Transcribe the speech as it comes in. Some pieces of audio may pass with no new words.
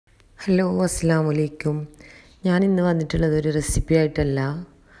Hello അസ്സലാമു അലൈക്കും. ഞാനിന്ന് വന്നിട്ടുള്ളത് ഒരു റെസിപ്പി ആയിട്ടല്ല,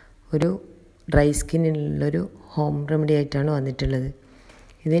 ഒരു ഡ്രൈ സ്കിന്നിനുള്ളൊരു ഹോം റെമഡി ആയിട്ടാണ് വന്നിട്ടുള്ളത്.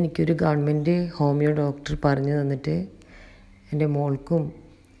 ഇതെനിക്കൊരു ഗവൺമെൻറ് ഹോമിയോ ഡോക്ടർ പറഞ്ഞു തന്നിട്ട് എൻ്റെ മോൾക്കും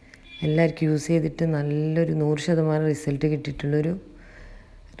എല്ലാവർക്കും യൂസ് ചെയ്തിട്ട് നല്ലൊരു 100% റിസൾട്ട് കിട്ടിയിട്ടുള്ളൊരു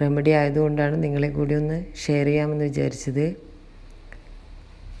റെമഡി ആയതുകൊണ്ടാണ് നിങ്ങളെ കൂടി ഒന്ന് ഷെയർ ചെയ്യാമെന്ന് വിചാരിച്ചത്.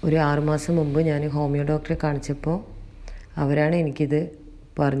 ഒരു 6 മാസം മുമ്പ് ഞാൻ ഹോമിയോ ഡോക്ടറെ കാണിച്ചപ്പോൾ അവരാണ് എനിക്കിത്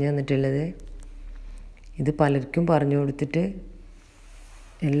പറഞ്ഞു തന്നിട്ടുള്ളത്. ഇത് പലർക്കും പറഞ്ഞു കൊടുത്തിട്ട്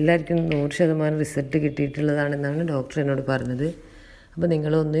എല്ലാവർക്കും 100% റിസൾട്ട് കിട്ടിയിട്ടുള്ളതാണെന്നാണ് ഡോക്ടർ എന്നോട് പറഞ്ഞത്. അപ്പോൾ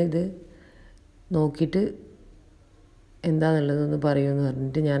നിങ്ങളൊന്ന് ഇത് നോക്കിയിട്ട് എന്താണെന്നുള്ളതൊന്ന് പറയുമെന്ന്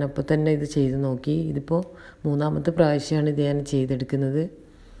പറഞ്ഞിട്ട് ഞാനപ്പോൾ തന്നെ ഇത് ചെയ്ത് നോക്കി. ഇതിപ്പോൾ 3ാമത്തെ പ്രാവശ്യമാണ് ഇത് ഞാൻ ചെയ്തെടുക്കുന്നത്.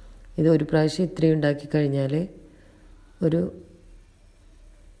 ഇത് ഒരു പ്രാവശ്യം ഇത്രയും ഉണ്ടാക്കി കഴിഞ്ഞാൽ ഒരു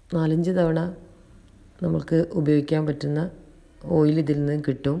 4-5 തവണ നമുക്ക് ഉപയോഗിക്കാൻ പറ്റുന്ന ഓയിൽ ഇതിൽ നിന്ന്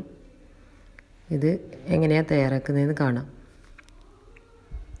കിട്ടും. ഇത് എങ്ങനെയാണ് തയ്യാറാക്കുന്നതെന്ന് കാണാം.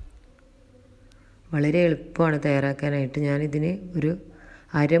 വളരെ എളുപ്പമാണ് തയ്യാറാക്കാനായിട്ട്. ഞാനിതിന് ഒരു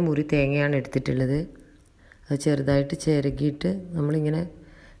അരമുറി തേങ്ങയാണ് എടുത്തിട്ടുള്ളത്. അത് ചെറുതായിട്ട് ചിരകിയിട്ട് നമ്മളിങ്ങനെ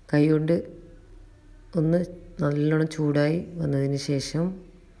കൈ കൊണ്ട് ഒന്ന് നല്ലോണം ചൂടായി വന്നതിന് ശേഷം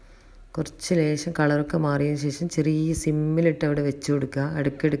കുറച്ച് ലേശം കളറൊക്കെ മാറിയതിന് ശേഷം ചെറിയ സിമ്മിലിട്ട് അവിടെ വെച്ച് കൊടുക്കുക.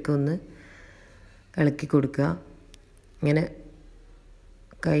 ഇടയ്ക്കിടയ്ക്ക് ഒന്ന് ഇളക്കി കൊടുക്കുക. ഇങ്ങനെ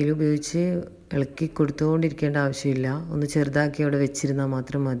കയ്യിലുപയോഗിച്ച് ഇളക്കി കൊടുത്തുകൊണ്ടിരിക്കേണ്ട ആവശ്യമില്ല. ഒന്ന് ചെറുതാക്കി അവിടെ വെച്ചിരുന്നാൽ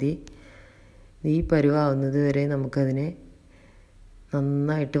മാത്രം മതി. ഈ പരുവാവുന്നത് വരെ നമുക്കതിനെ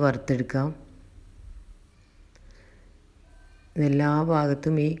നന്നായിട്ട് വറുത്തെടുക്കാം. ഇതെല്ലാ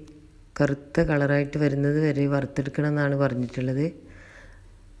ഭാഗത്തും ഈ കറുത്ത കളറായിട്ട് വരുന്നത് വരെ വറുത്തെടുക്കണം എന്നാണ് പറഞ്ഞിട്ടുള്ളത്.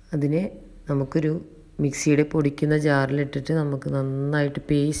 അതിനെ നമുക്കൊരു മിക്സിയുടെ പൊടിക്കുന്ന ജാറിലിട്ടിട്ട് നമുക്ക് നന്നായിട്ട്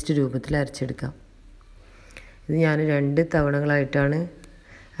പേസ്റ്റ് രൂപത്തിൽ അരച്ചെടുക്കാം. ഇത് ഞാൻ 2 തവണകളായിട്ടാണ്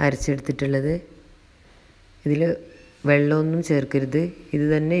അരച്ചെടുത്തിട്ടുള്ളത്. ഇതിൽ വെള്ളമൊന്നും ചേർക്കരുത്. ഇത്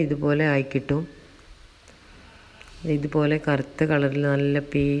തന്നെ ഇതുപോലെ ആയിക്കിട്ടും. ഇതുപോലെ കറുത്ത കളറിൽ നല്ല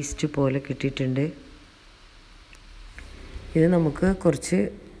പേസ്റ്റ് പോലെ കിട്ടിയിട്ടുണ്ട്. ഇത് നമുക്ക് കുറച്ച്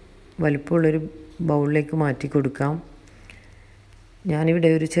വലുപ്പമുള്ളൊരു ബൗളിലേക്ക് മാറ്റി കൊടുക്കാം.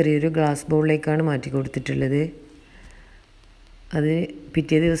 ഞാനിവിടെ ഒരു ചെറിയൊരു ഗ്ലാസ് ബൗളിലേക്കാണ് മാറ്റി കൊടുത്തിട്ടുള്ളത്. അത്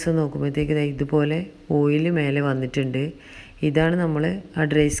പിറ്റേ ദിവസം നോക്കുമ്പോഴത്തേക്ക് ഇതുപോലെ ഓയിൽ മേലെ വന്നിട്ടുണ്ട്. ഇതാണ് നമ്മൾ ആ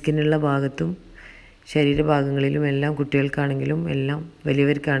ഡ്രൈ സ്കിന്നുള്ള ഭാഗത്തും ശരീരഭാഗങ്ങളിലും എല്ലാം, കുട്ടികൾക്കാണെങ്കിലും എല്ലാം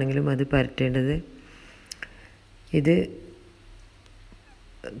വലിയവർക്കാണെങ്കിലും അത് പുരട്ടേണ്ടത്. ഇത്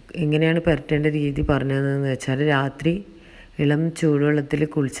എങ്ങനെയാണ് പുരട്ടേണ്ട രീതി പറഞ്ഞതെന്ന് വെച്ചാൽ, രാത്രി ഇളം ചൂടുവെള്ളത്തിൽ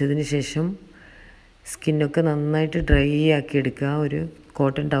കുളിച്ചതിന് ശേഷം സ്കിന്നൊക്കെ നന്നായിട്ട് ഡ്രൈ ആക്കി എടുക്കുക ഒരു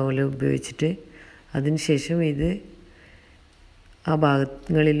കോട്ടൺ ടവൽ ഉപയോഗിച്ചിട്ട്. അതിന് ശേഷം ഇത് ആ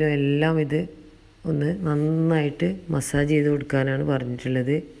ഭാഗങ്ങളിലും എല്ലാം ഇത് ഒന്ന് നന്നായിട്ട് മസാജ് ചെയ്ത് കൊടുക്കാനാണ്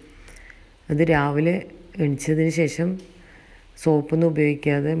പറഞ്ഞിട്ടുള്ളത്. അത് രാവിലെ എണിച്ചതിന് ശേഷം സോപ്പൊന്നും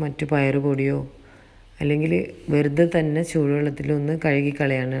ഉപയോഗിക്കാതെ മറ്റു പയറുപൊടിയോ അല്ലെങ്കിൽ വെറുതെ തന്നെ ചൂടുവെള്ളത്തിലൊന്ന്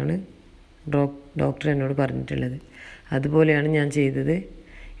കഴുകിക്കളയാനാണ് ഡോക്ടർ എന്നോട് പറഞ്ഞിട്ടുള്ളത്. അതുപോലെയാണ് ഞാൻ ചെയ്തത്.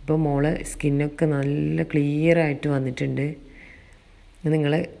 ഇപ്പോൾ മോളെ സ്കിന്നൊക്കെ നല്ല ക്ലിയറായിട്ട് വന്നിട്ടുണ്ട്.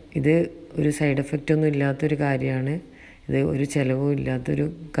 നിങ്ങൾ ഇത് ഒരു സൈഡ് എഫക്റ്റ് ഒന്നും ഇല്ലാത്തൊരു കാര്യമാണ്. ഇത് ഒരു ചിലവും ഇല്ലാത്തൊരു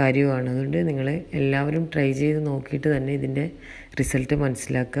കാര്യമാണ്. അതുകൊണ്ട് നിങ്ങൾ എല്ലാവരും ട്രൈ ചെയ്ത് നോക്കിയിട്ട് തന്നെ ഇതിൻ്റെ റിസൾട്ട്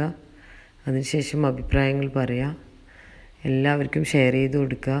മനസ്സിലാക്കുക. അതിനുശേഷം അഭിപ്രായങ്ങൾ പറയുക. എല്ലാവർക്കും ഷെയർ ചെയ്ത്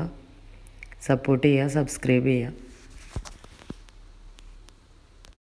കൊടുക്കുക. സപ്പോർട്ട് ചെയ്യുക, സബ്സ്ക്രൈബ് ചെയ്യുക.